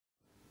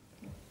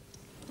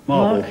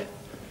Marble. Mark.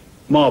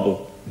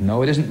 Marble.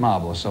 No, it isn't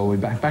marble. So we're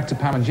back to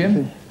Pam and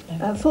Jim.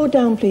 4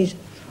 down, please.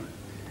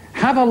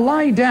 Have a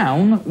lie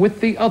down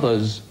with the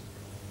others.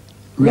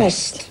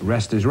 Rest.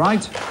 Rest is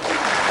right.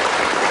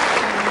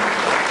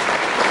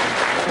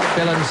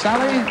 Bill and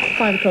Sally.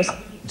 5 across.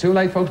 Too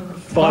late, folks.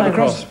 5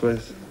 across,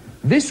 please.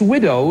 This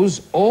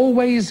widow's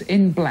always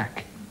in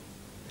black.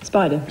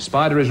 Spider.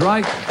 Spider is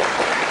right.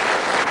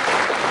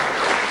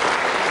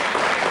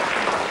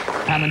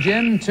 Pam and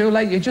Jim, too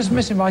late. You're just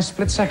missing by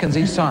split seconds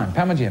each time.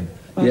 Pam and Jim.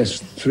 Yes,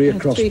 3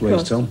 across, 3 please,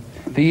 across. Tom.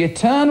 The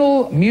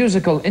eternal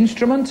musical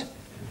instrument.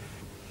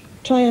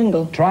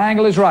 Triangle.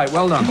 Triangle is right.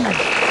 Well done.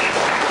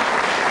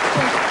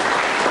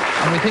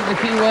 And we think the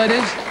key word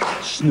is?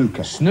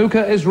 Snooker.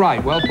 Snooker is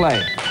right. Well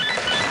played.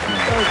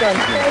 Well done.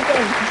 Well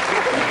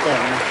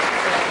done.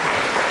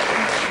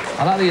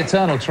 I like the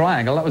eternal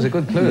triangle. That was a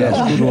good clue. Yes,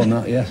 good one,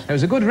 that, yes. It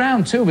was a good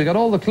round, too. We got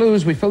all the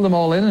clues. We filled them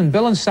all in. And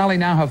Bill and Sally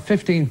now have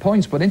 15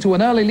 points. But into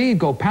an early lead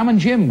go Pam and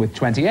Jim with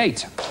 28.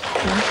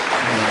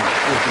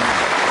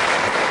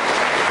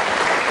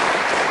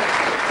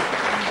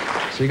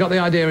 So you got the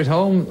idea at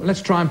home.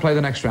 Let's try and play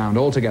the next round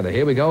all together.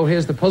 Here we go.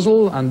 Here's the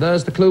puzzle. And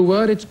there's the clue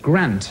word. It's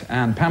Grant.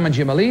 And Pam and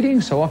Jim are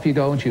leading. So off you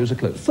go and choose a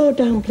clue. 4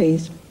 down,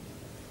 please.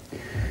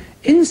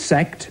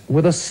 Insect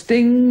with a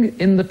sting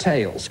in the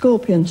tail.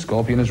 Scorpion.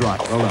 Scorpion is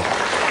right. Well done.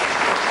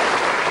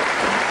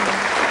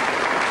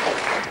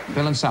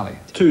 Bill and Sally.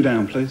 2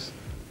 down, please.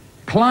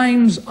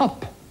 Climbs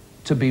up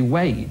to be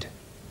weighed.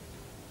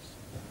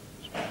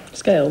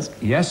 Scales.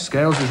 Yes,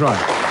 scales is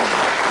right.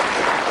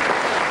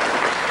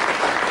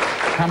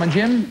 Pam and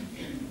Jim.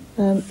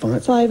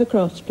 5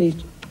 across,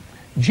 please.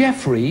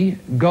 Jeffrey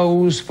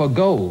goes for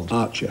gold.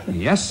 Archer.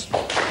 Yes.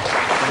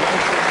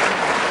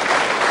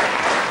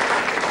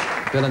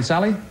 Bill and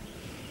Sally.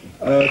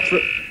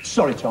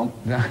 Sorry, Tom.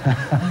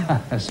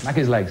 Smack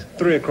his legs.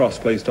 3 across,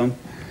 please, Tom.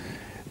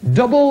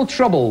 Double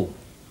trouble.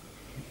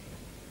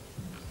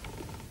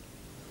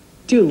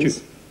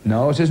 Jules.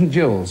 No, it isn't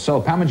Jules. So,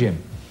 Pam and Jim.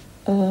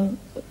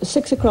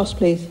 6 across,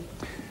 please.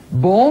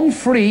 Born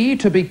free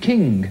to be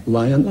king.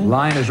 Lion.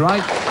 Lion is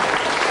right.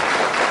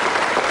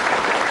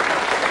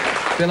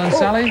 Bill and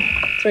Sally.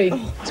 3.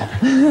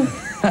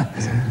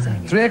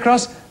 3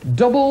 across.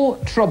 Double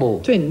trouble.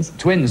 Twins.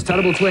 Twins.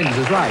 Terrible twins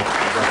is right.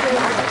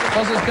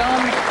 Puzzle's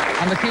gone.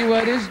 And the key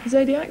word is?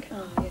 Zodiac.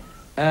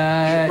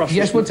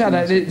 Yes, we'll tell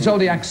that.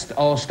 Zodiacs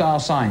or star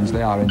signs,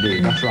 they are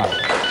indeed. That's right.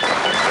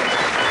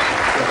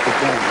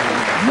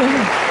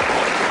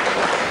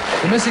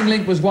 The missing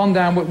link was 1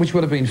 down, which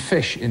would have been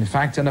fish, in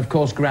fact, and of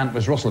course Grant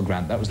was Russell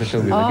Grant. That was the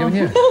clue we were giving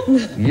you.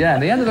 Yeah,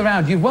 at the end of the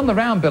round, you've won the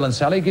round, Bill and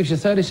Sally. Gives you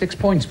 36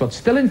 points, but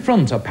still in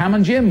front are Pam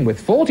and Jim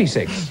with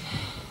 46.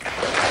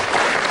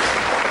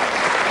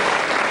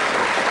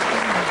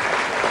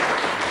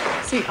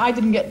 See, I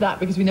didn't get that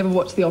because we never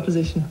watched the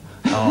opposition.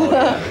 Oh,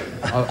 yeah.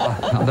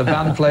 The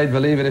band played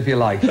Believe It If You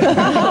Like. No,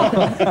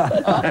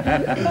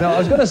 I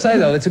was going to say,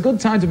 though, it's a good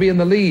time to be in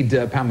the lead,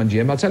 Pam and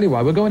Jim. I'll tell you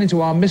why. We're going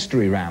into our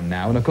mystery round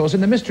now. And, of course, in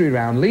the mystery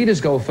round,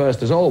 leaders go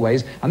first, as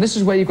always. And this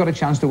is where you've got a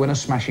chance to win a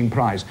smashing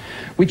prize.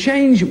 We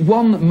change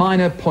one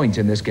minor point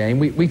in this game.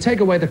 We take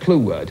away the clue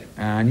word.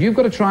 And you've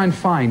got to try and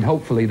find,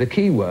 hopefully, the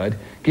key word,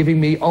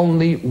 giving me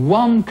only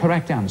 1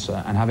 correct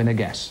answer and having a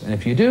guess. And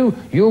if you do,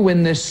 you'll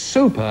win this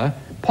super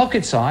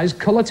pocket-sized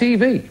colour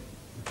TV.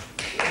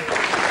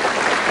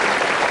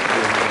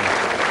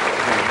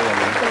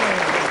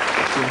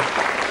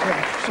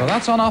 So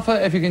that's on offer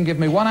if you can give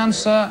me 1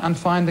 answer and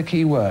find the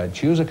key word.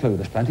 Choose a clue.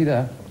 There's plenty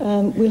there.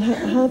 We'll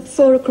have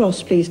 4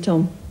 across, please,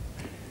 Tom.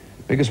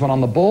 Biggest one on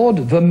the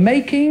board. The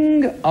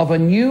making of a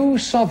new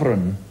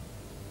sovereign.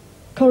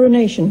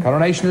 Coronation.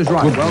 Coronation is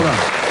right. Well done.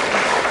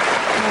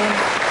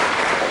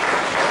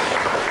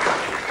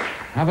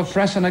 Have a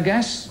press and a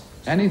guess.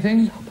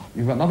 Anything?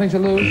 You've got nothing to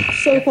lose.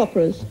 Soap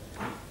operas.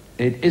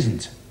 It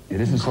isn't. It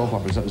isn't soap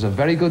operas. That was a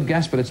very good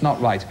guess, but it's not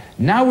right.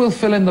 Now we'll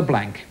fill in the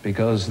blank,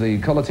 because the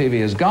colour TV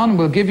is gone.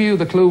 We'll give you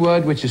the clue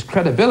word, which is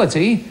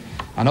credibility,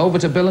 and over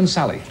to Bill and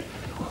Sally.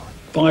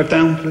 5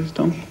 down, please,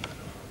 Tom.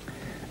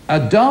 A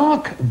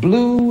dark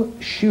blue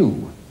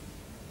shoe.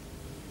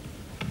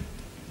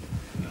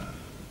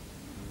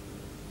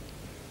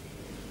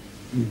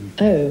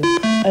 Oh.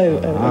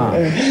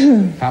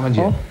 Pam and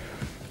Jim.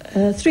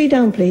 3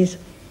 down, please.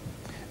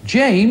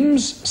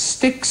 James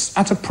sticks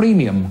at a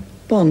premium.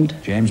 Bond.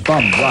 James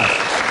Bond, right.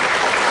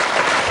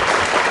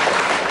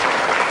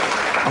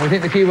 And we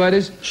think the key word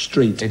is?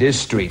 Street. It is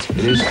street. It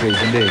is street,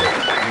 indeed.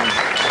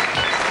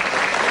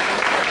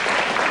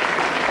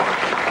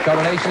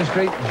 Coronation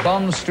Street,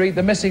 Bond Street,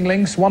 the missing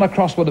links. 1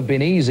 across would have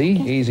been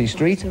Easy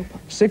Street.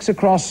 6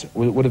 across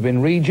would have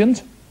been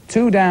Regent.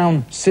 2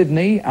 down,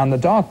 Sydney, and the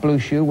dark blue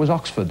shoe was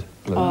Oxford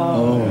blue.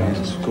 Oh,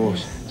 yes, of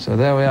course. So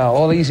there we are,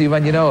 all easy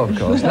when you know, of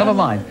course. Never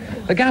mind.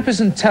 The gap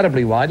isn't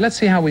terribly wide. Let's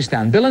see how we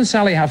stand. Bill and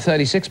Sally have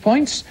 36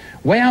 points.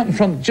 Way out in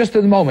front, just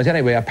at the moment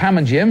anyway, are Pam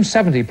and Jim,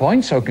 70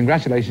 points, so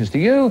congratulations to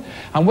you.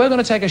 And we're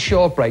going to take a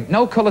short break.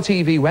 No colour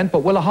TV went,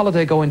 but will a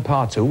holiday go in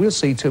part 2? We'll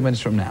see 2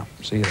 minutes from now.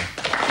 See you there.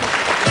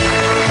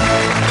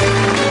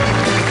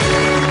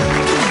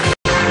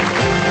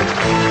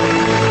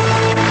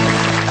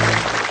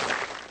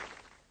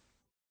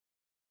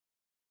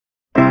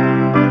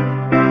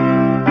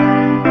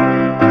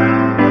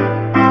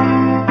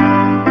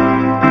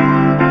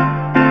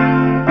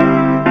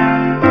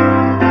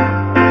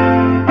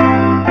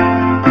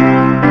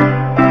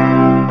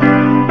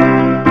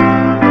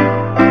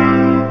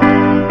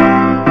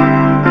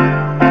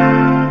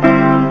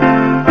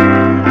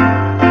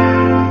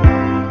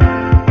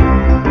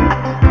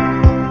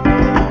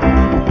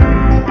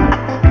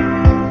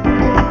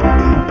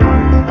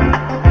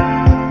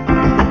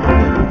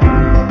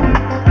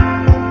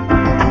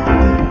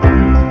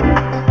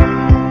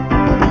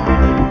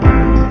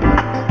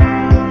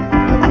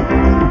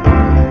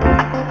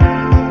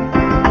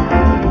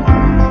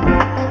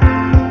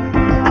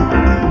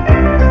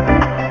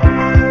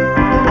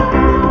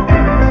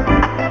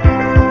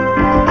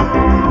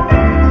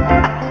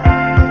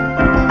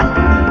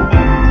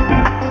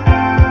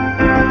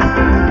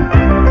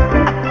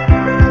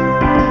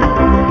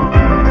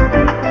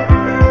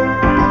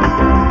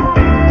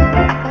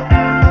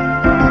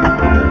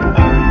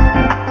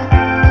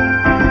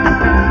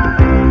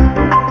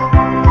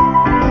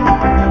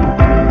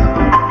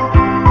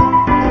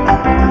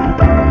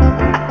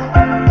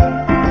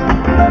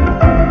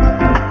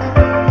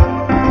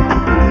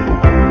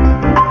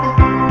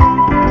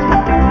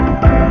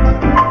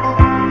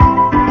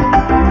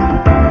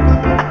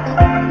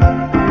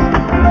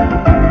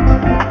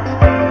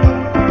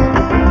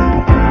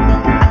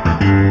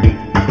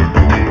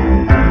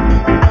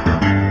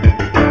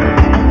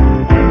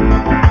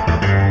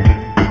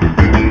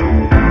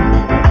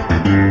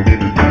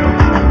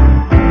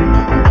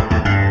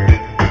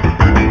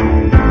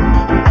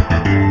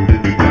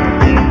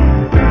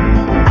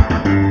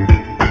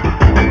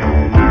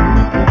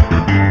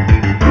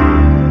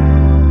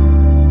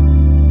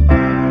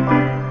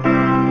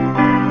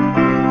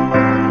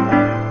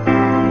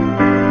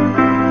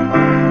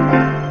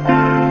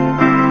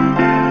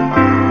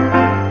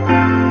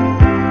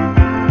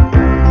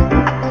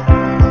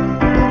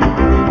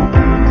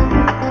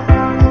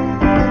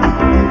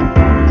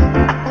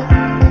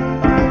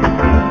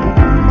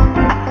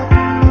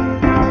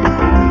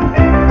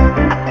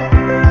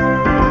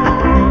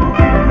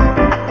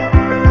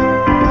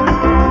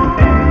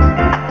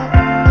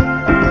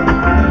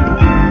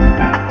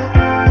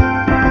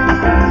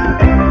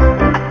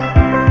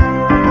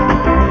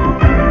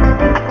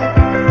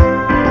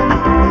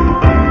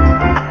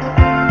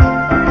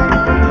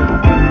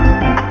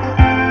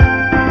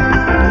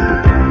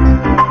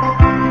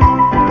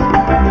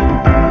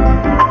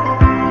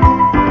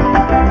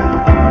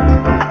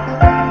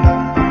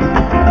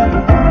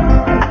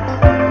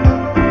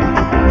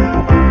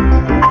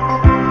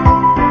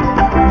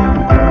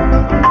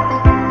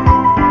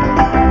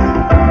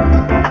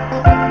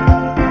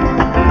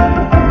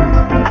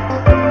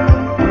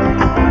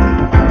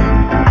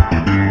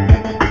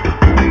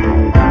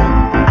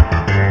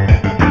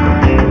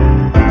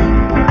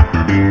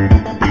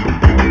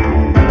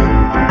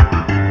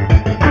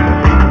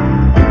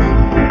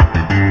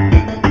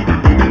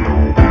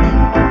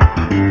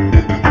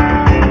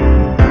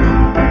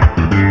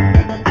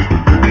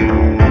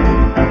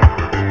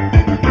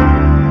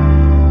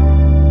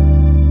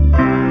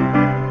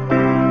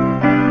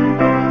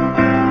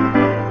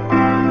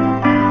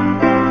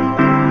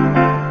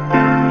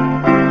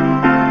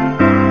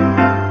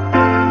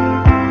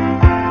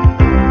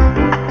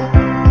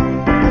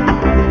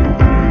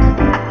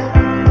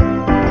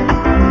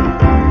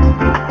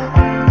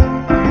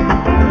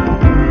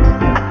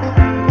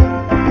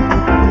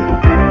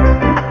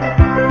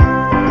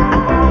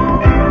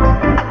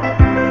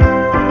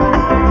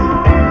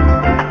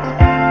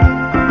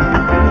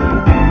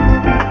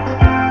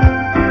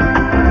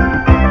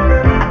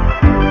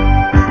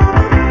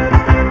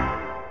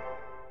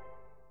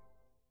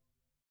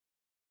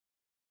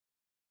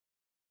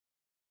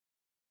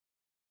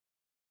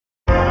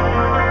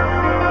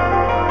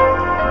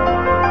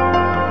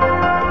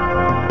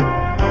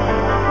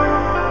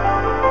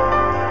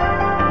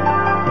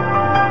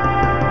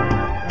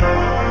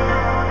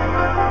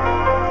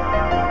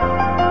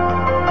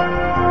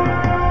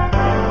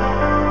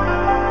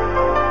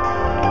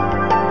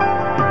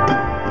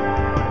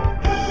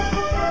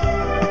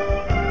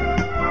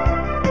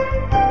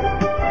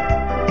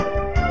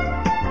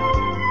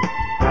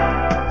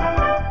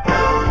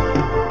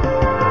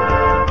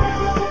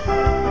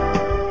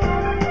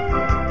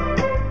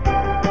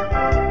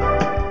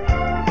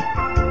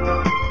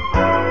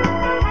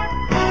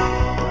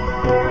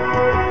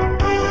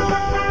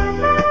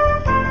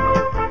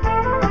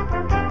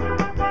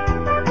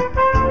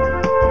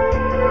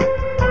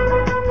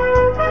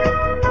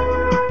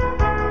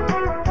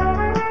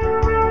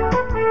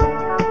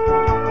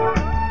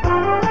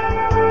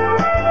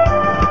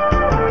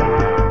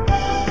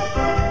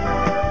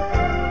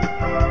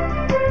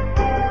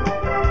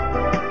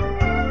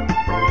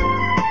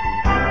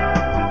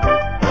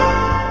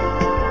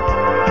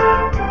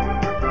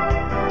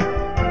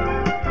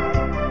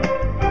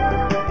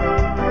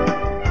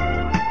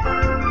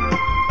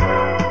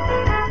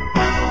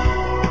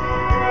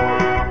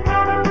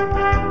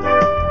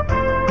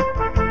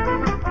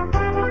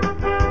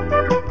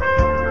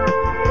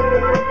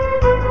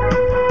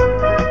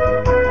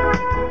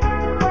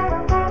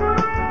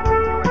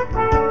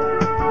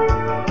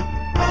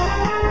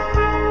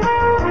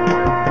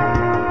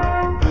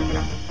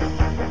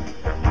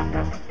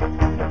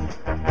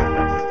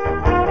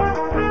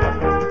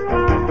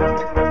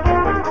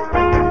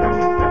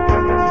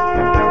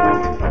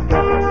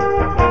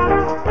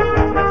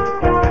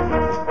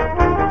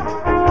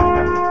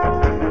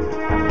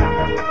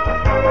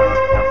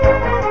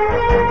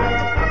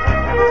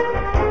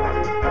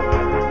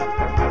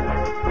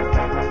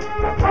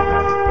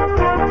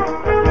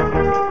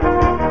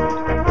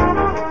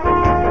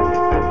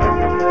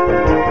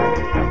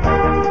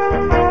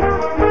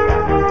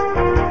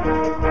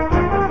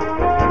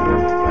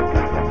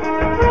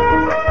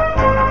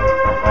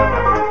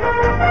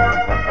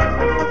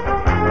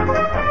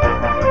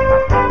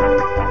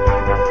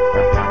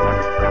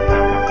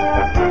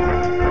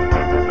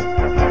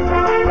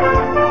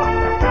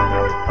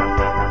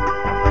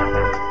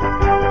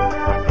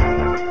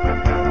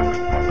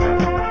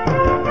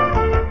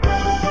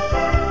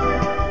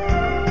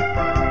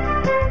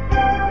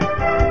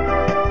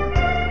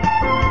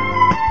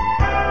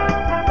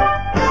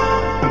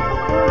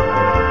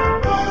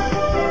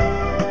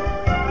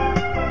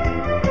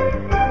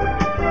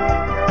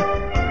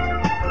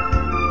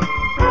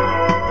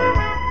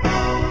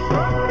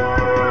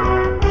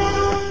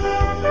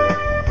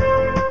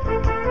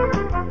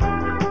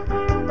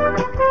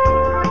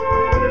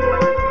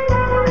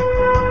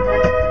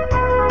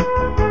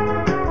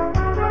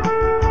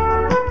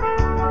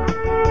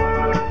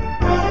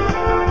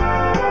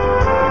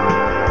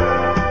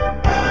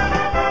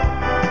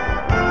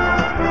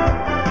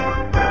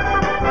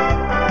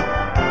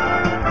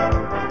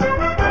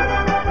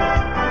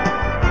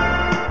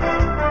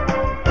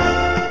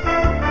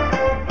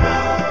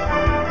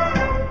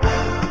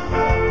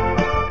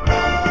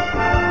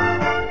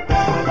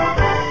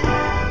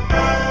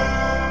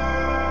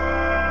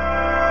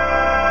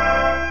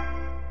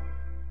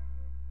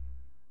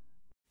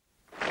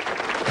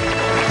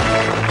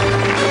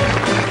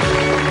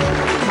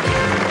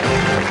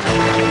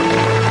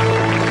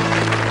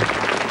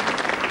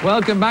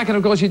 Welcome back, and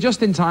of course you're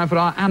just in time for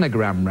our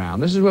anagram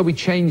round. This is where we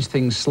change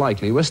things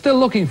slightly. We're still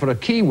looking for a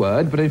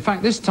keyword, but in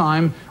fact this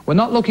time we're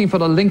not looking for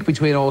the link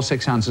between all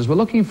 6 answers. We're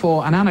looking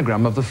for an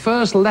anagram of the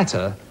first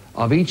letter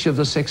of each of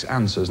the 6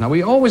 answers. Now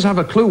we always have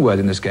a clue word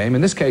in this game.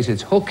 In this case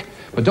it's hook,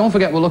 but don't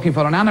forget we're looking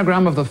for an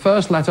anagram of the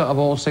first letter of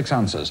all 6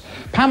 answers.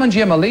 Pam and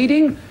Jim are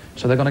leading,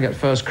 so they're going to get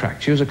first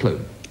crack. Choose a clue.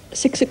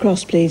 6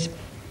 across, please.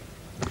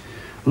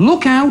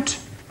 Look out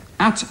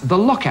at the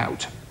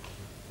lockout.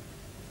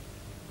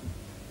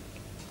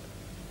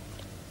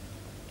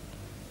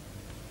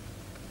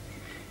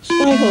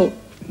 Spy hole.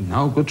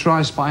 No, good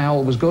try. Spy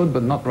hole was good,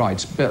 but not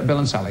right. Bill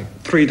and Sally.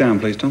 3 down,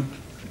 please, Tom.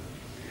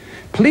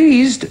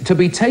 Pleased to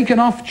be taken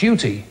off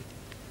duty.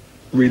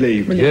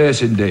 Relieved.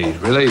 Yes, indeed.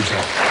 Relieved.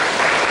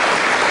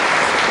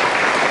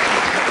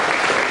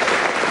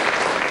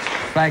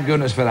 Thank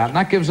goodness for that. And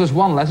that gives us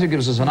 1 letter,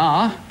 gives us an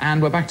R,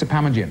 and we're back to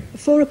Pam and Jim.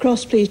 4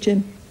 across, please,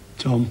 Jim.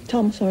 Tom.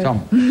 Tom, sorry.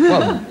 Tom.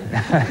 Well,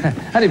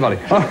 anybody.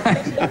 All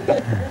right.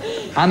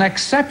 An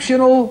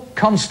exceptional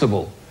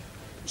constable.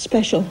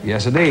 Special.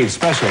 Yes, indeed.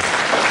 Special. We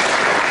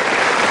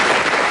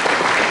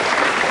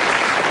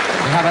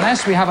have an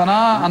S, we have an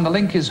R, and the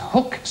link is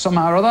hook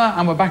somehow or other,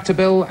 and we're back to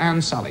Bill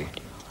and Sally.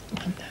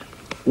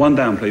 1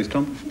 down, please,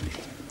 Tom.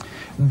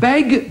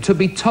 Beg to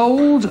be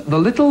told the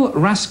little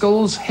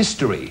rascal's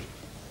history.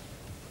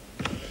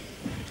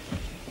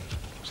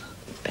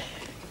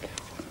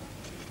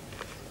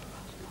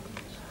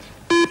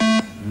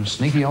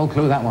 Sneaky old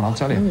clue, that one, I'll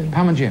tell you.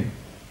 Pam and Jim.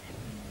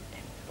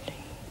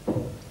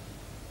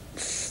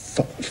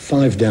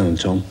 5 down,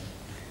 Tom.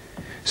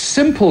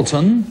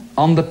 Simpleton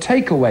on the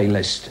takeaway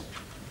list.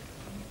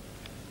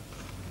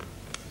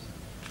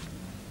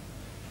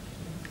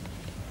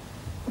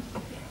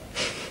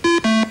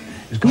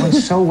 It's going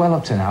so well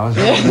up to now,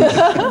 isn't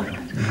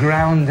it?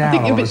 Ground down. I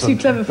think you're a all bit of sudden.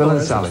 too clever Bill for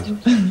and us. Sally.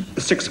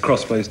 6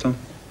 across, please, Tom.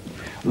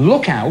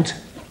 Look out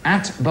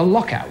at the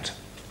lockout.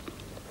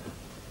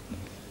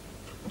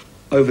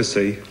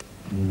 Oversee.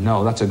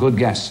 No, that's a good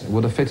guess. It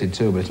would have fitted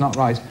too, but it's not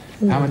right.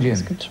 Pam and Jim.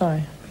 Good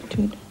try.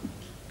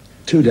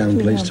 2 down,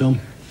 please, Tom.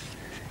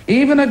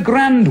 Even a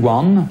grand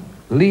one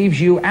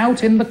leaves you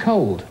out in the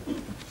cold.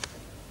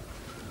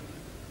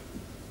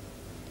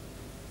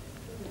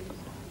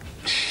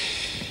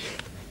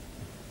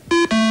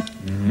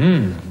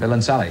 Bill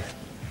and Sally.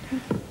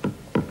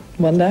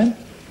 1 down.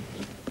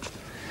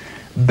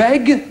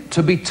 Beg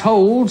to be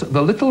told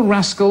the little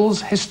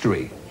rascal's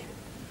history.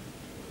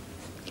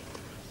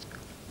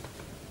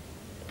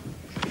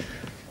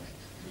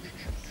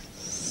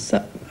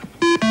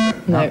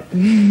 No.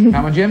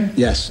 Pam and Jim?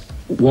 Yes.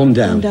 1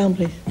 down. 1 down,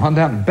 please. 1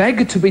 down.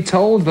 Beg to be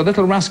told the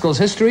little rascal's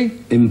history.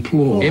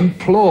 Implore.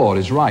 Implore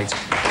is right.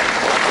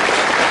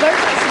 Where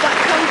does that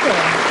come from?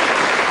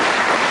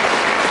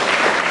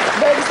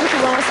 Where does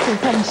Little Rascal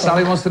come from?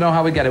 Sally wants to know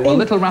how we get it. Well, Imp.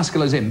 little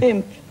rascal is imp,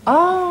 Imp.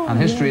 Oh. and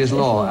history is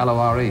law,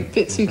 L-O-R-E.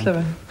 Bit too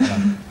clever.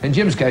 In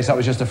Jim's case, that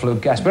was just a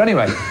fluke guess. But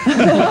anyway,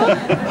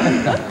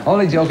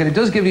 only joking. It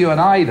does give you an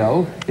I,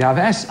 though. You have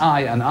S,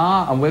 I, and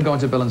R, and we're going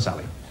to Bill and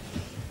Sally.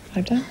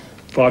 5 down.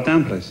 5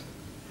 down, please.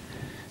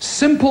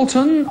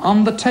 Simpleton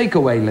on the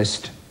takeaway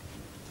list.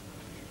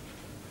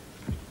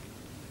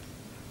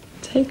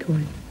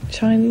 Takeaway.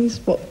 Chinese?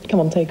 What? Come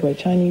on, takeaway.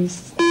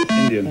 Chinese.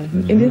 Indian.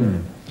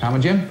 Indian? Pam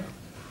and Jim?